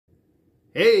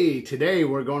Hey, today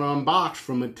we're going to unbox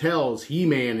from Mattel's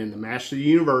He-Man and the Master of the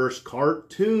Universe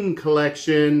cartoon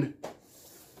collection,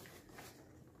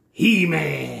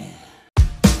 He-Man.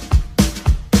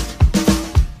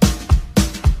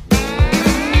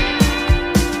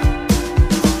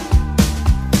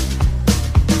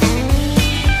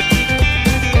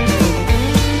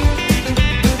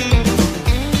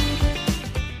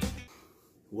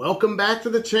 Welcome back to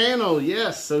the channel.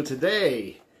 Yes, so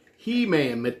today,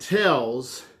 He-Man,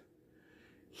 Mattel's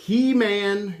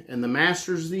He-Man and the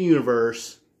Masters of the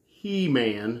Universe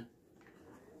He-Man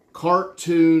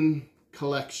cartoon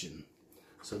collection.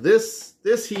 So this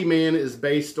He-Man is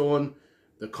based on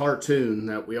the cartoon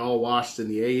that we all watched in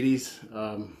the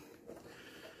 80s.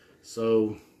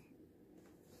 So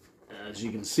as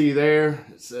you can see there,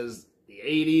 it says the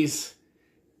 80s.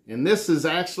 And this is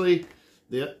actually,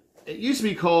 it used to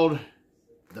be called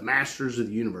the Masters of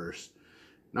the Universe.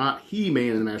 Not He-Man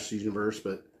and the Master of the Universe,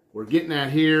 but we're getting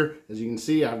at here. As you can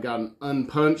see, I've got an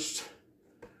unpunched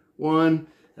one.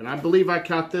 And I believe I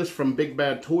caught this from Big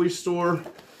Bad Toy Store.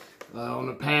 On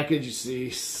the package, you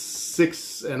see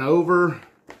 6 and over.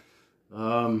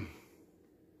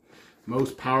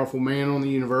 Most powerful man on the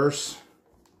universe.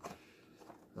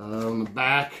 On the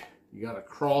back, you got a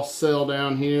cross cell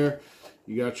down here.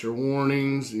 You got your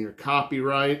warnings and your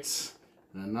copyrights.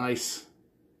 And a nice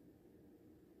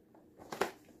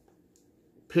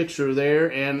picture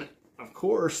there, and of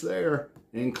course there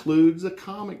includes a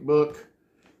comic book.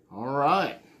 All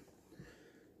right,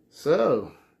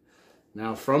 so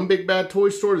now from Big Bad Toy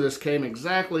Store, this came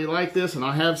exactly like this, and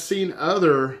I have seen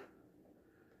other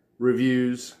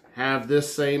reviews have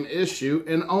this same issue,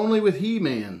 and only with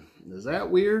He-Man. Is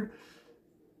that weird?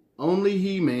 Only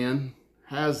He-Man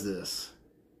has this,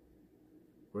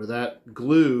 where that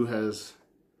glue has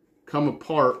come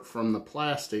apart from the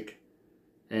plastic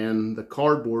and the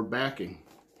cardboard backing.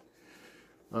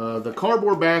 The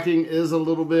cardboard backing is a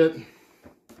little bit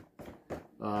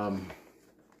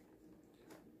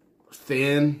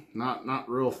thin, not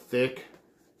real thick.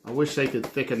 I wish they could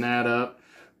thicken that up.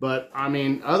 But, I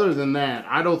mean, other than that,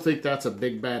 I don't think that's a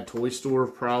Big Bad Toy Store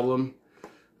problem.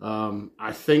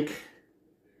 I think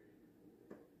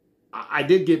I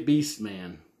did get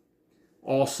Beastman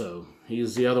also.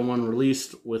 He's the other one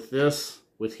released with this,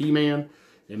 with He-Man.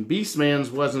 And Beastman's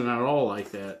wasn't at all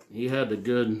like that. He had the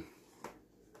good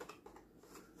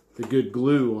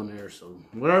glue on there. So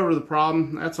whatever the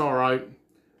problem, that's all right.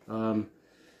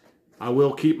 I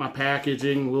will keep my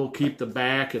packaging. We'll keep the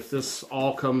back if this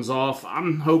all comes off.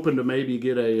 I'm hoping to maybe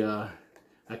get a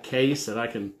case that I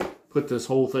can put this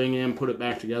whole thing in, put it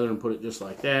back together, and put it just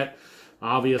like that.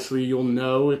 Obviously, you'll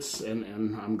know it's,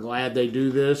 and I'm glad they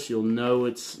do this, you'll know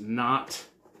it's not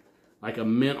like a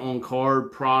mint on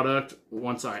card product.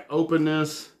 Once I open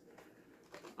this,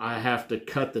 I have to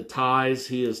cut the ties.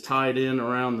 He is tied in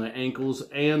around the ankles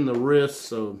and the wrists,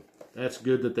 so that's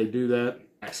good that they do that.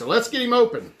 So let's get him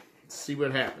open. Let's see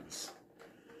what happens.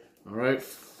 All right,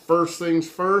 first things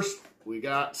first, we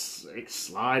got,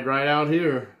 slide right out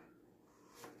here,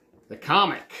 the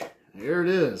comic. There it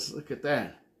is. Look at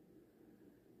that.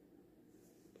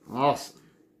 Awesome.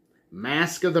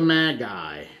 Mask of the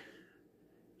Magi.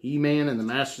 He-Man and the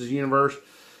Masters of the Universe.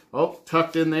 Oh,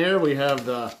 tucked in there, we have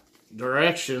the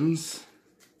directions.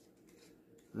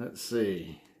 Let's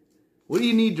see. What do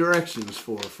you need directions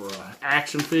for an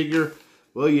action figure?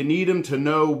 Well, you need them to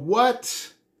know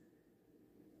what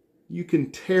you can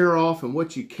tear off and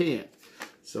what you can't.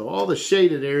 So all the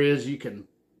shaded areas you can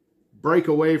break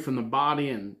away from the body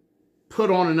and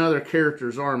put on another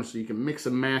character's arm so you can mix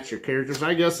and match your characters.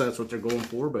 I guess that's what they're going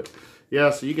for, but yeah,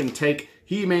 so you can take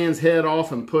He-Man's head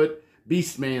off and put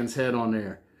Beastman's head on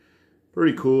there.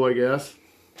 Pretty cool, I guess.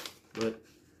 But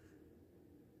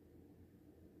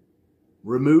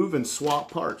remove and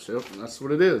swap parts. Yep, that's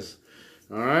what it is.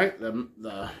 All right,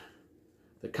 the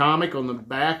comic on the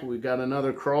back, we've got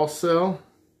another cross cell.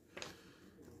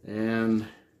 And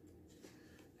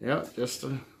yeah, just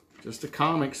a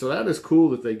comic. So that is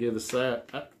cool that they give us that.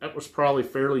 That was probably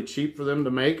fairly cheap for them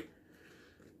to make.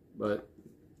 But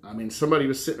I mean, somebody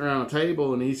was sitting around a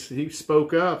table and he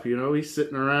spoke up, you know. He's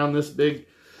sitting around this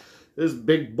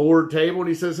big board table and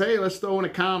he says, "Hey, let's throw in a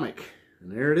comic."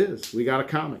 And there it is. We got a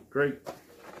comic. Great.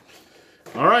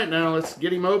 All right, now let's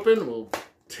get him open. We'll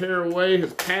tear away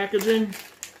his packaging.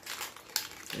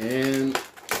 And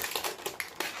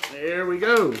there we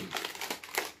go.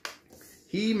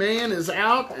 He-Man is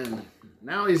out, and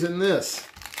now he's in this.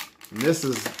 And this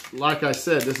is, like I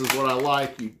said, this is what I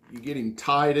like. You get him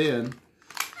tied in.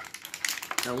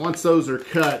 And once those are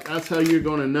cut, that's how you're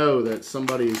going to know that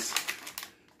somebody's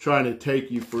trying to take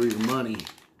you for your money.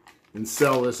 and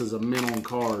sell this as a mint-on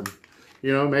card.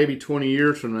 You know, maybe 20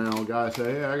 years from now, a guy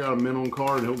say, hey, I got a mint-on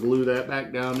card, and he'll glue that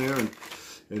back down there,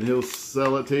 and he'll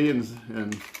sell it to you,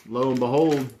 and lo and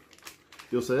behold,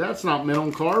 you'll say, that's not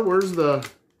mint-on card. Where's the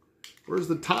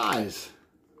ties?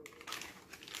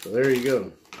 So there you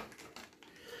go.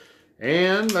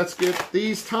 And let's get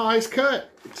these ties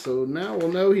cut. So now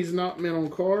we'll know he's not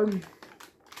mint-on card.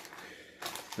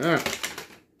 All right.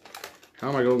 How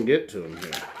am I going to get to him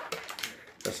here?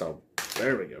 That's how.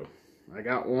 There we go. I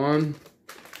got one.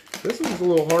 This one's a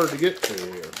little hard to get to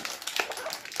here.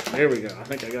 There we go. I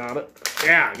think I got it.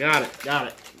 Yeah, I got it. Got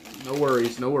it. No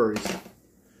worries. No worries.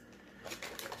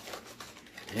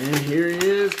 And here he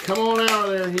is. Come on out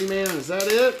of there, He-Man. Is that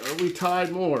it? Or are we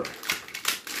tied more?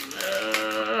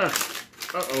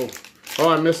 Uh-oh. Oh,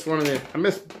 I missed one of the... I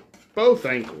missed both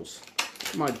ankles.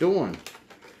 What am I doing?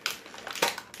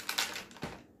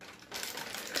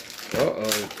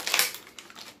 Uh-oh.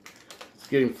 Let's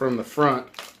get him from the front.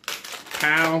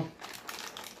 Pow.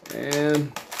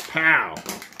 And pow.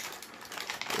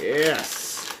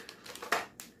 Yes.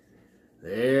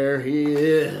 There he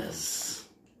is.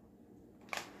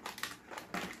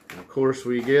 And of course,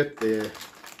 we do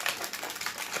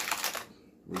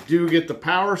get the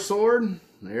power sword.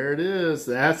 There it is.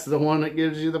 That's the one that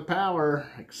gives you the power.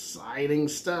 Exciting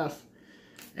stuff.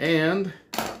 And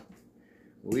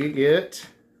we get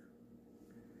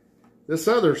this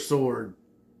other sword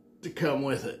to come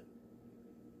with it.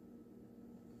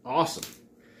 Awesome.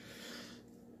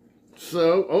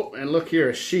 So, oh, and look here,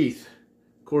 a sheath.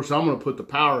 Of course, I'm going to put the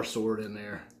power sword in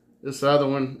there. This other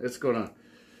one, it's going to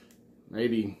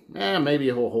maybe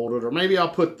he'll hold it, or maybe I'll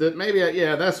put that,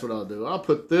 yeah, that's what I'll do. I'll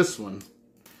put this one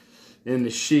in the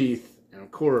sheath, and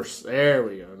of course, there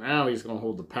we go. Now he's going to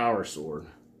hold the power sword.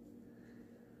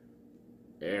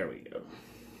 There we go.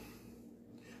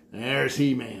 There's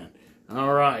He-Man.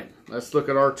 All right, let's look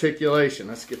at articulation.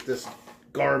 Let's get this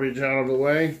garbage out of the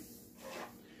way.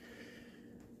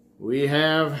 We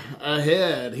have a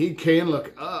head. He can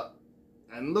look up,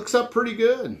 and looks up pretty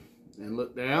good. And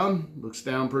look down, looks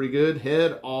down pretty good.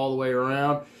 Head all the way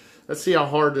around. Let's see how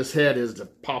hard this head is to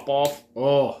pop off.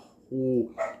 Oh,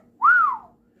 ooh.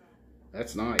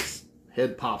 That's nice.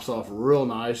 Head pops off real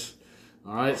nice.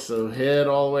 All right, so head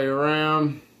all the way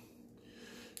around.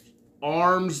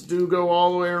 Arms do go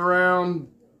all the way around.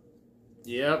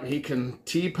 Yep, he can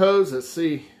T-pose. Let's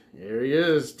see. There he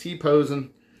is, T-posing.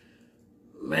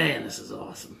 Man, this is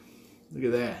awesome. Look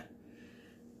at that.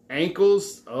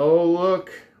 Ankles. Oh,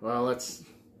 look. Well,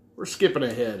 we're skipping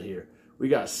ahead here. We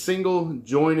got single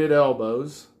jointed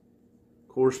elbows. Of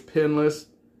course, pinless.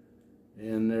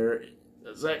 And there,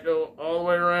 does that go all the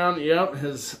way around? Yep,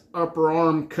 his upper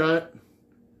arm cut.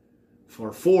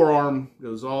 For forearm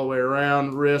goes all the way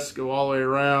around. Wrists go all the way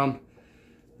around.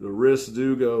 The wrists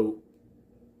do go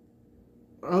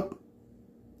up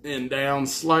and down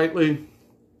slightly.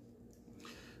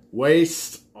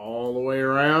 Waist all the way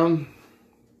around.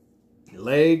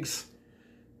 Legs.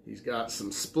 He's got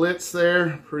some splits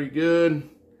there. Pretty good.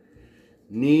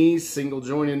 Knees, single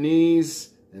jointed knees.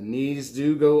 And knees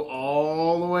do go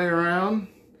all the way around.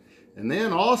 And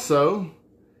then also,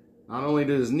 not only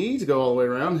do his knees go all the way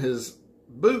around, his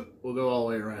boot will go all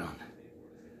the way around.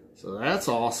 So that's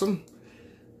awesome.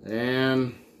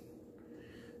 And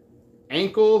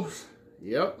ankles,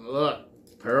 yep, look,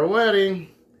 pirouetting.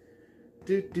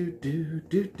 Do, do, do,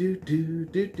 do, do, do,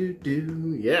 do, do,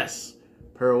 do. Yes,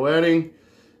 pirouetting.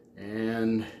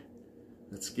 And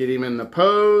let's get him in the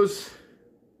pose.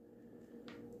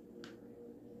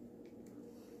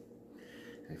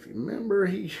 If you remember,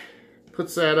 he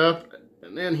puts that up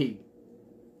and then he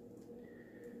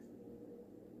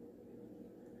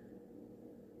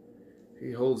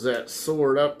holds that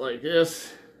sword up like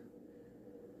this.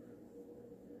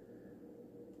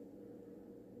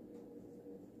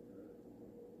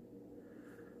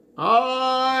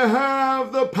 I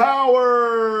have the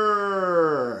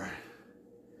power.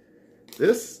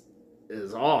 This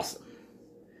is awesome.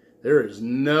 There is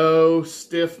no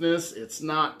stiffness. It's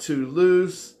not too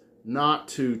loose, not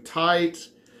too tight.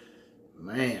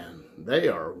 Man, they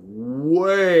are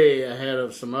way ahead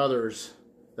of some others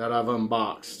that I've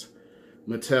unboxed.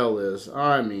 Mattel is.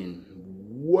 I mean,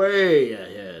 way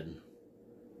ahead.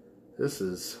 This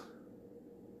is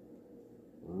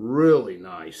really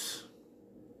nice.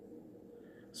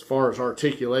 As far as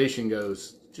articulation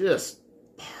goes, just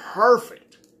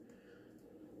perfect.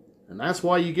 And that's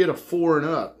why you get a 4 and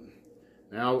up.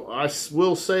 Now, I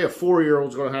will say a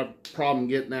 4-year-old's going to have a problem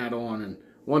getting that on. And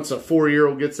once a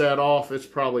 4-year-old gets that off, it's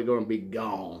probably going to be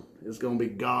gone. It's going to be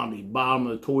gone, be bottom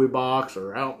of the toy box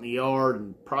or out in the yard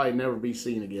and probably never be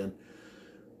seen again.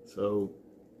 So,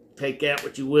 take that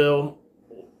what you will.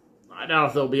 I doubt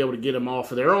if they'll be able to get him off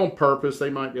for their own purpose. They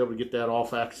might be able to get that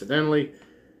off accidentally.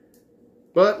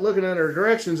 But looking at their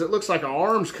directions, it looks like our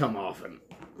arms come off. And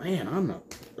man, I'm not...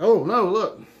 Oh, no,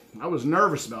 look. I was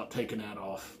nervous about taking that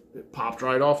off. It popped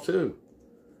right off, too.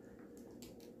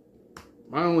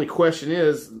 My only question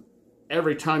is,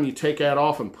 every time you take that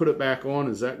off and put it back on,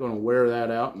 is that going to wear that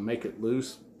out and make it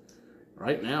loose?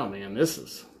 Right now, man,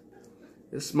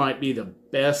 this might be the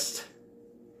best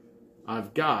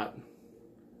I've got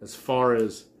as far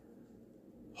as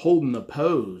holding the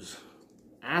pose.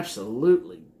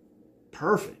 Absolutely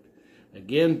perfect.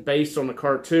 Again, based on the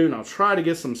cartoon, I'll try to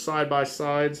get some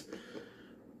side-by-sides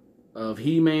of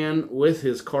He-Man with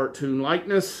his cartoon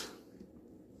likeness.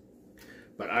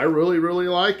 But I really, really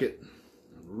like it.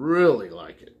 Really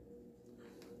like it.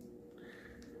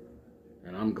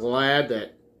 And I'm glad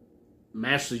that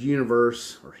Masters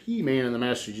Universe, or He-Man and the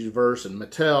Masters Universe, and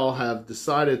Mattel have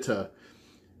decided to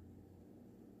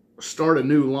start a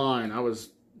new line. I was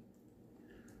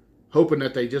hoping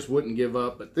that they just wouldn't give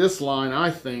up, but this line,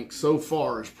 I think, so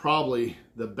far is probably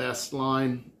the best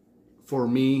line for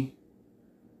me,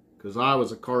 because I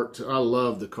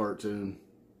love the cartoon.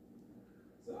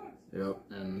 Yep,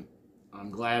 and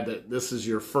I'm glad that this is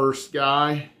your first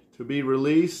guy to be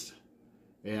released.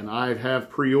 And I have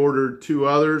pre-ordered 2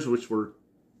 others, which were,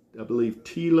 I believe,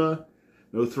 Tila.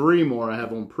 No, 3 more I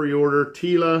have on pre-order.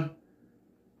 Tila,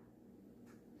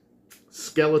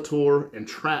 Skeletor, and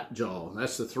Trapjaw.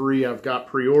 That's the 3 I've got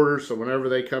pre-ordered. So whenever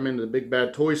they come into the Big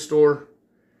Bad Toy Store,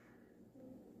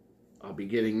 I'll be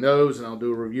getting those, and I'll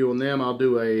do a review on them. I'll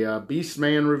do a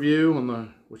Beastman review,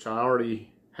 on which I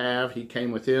already have. He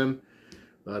came with him.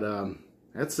 But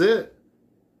that's it.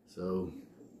 So,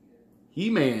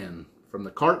 He-Man from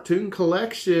the cartoon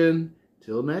collection.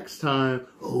 Till next time.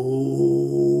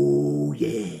 Oh.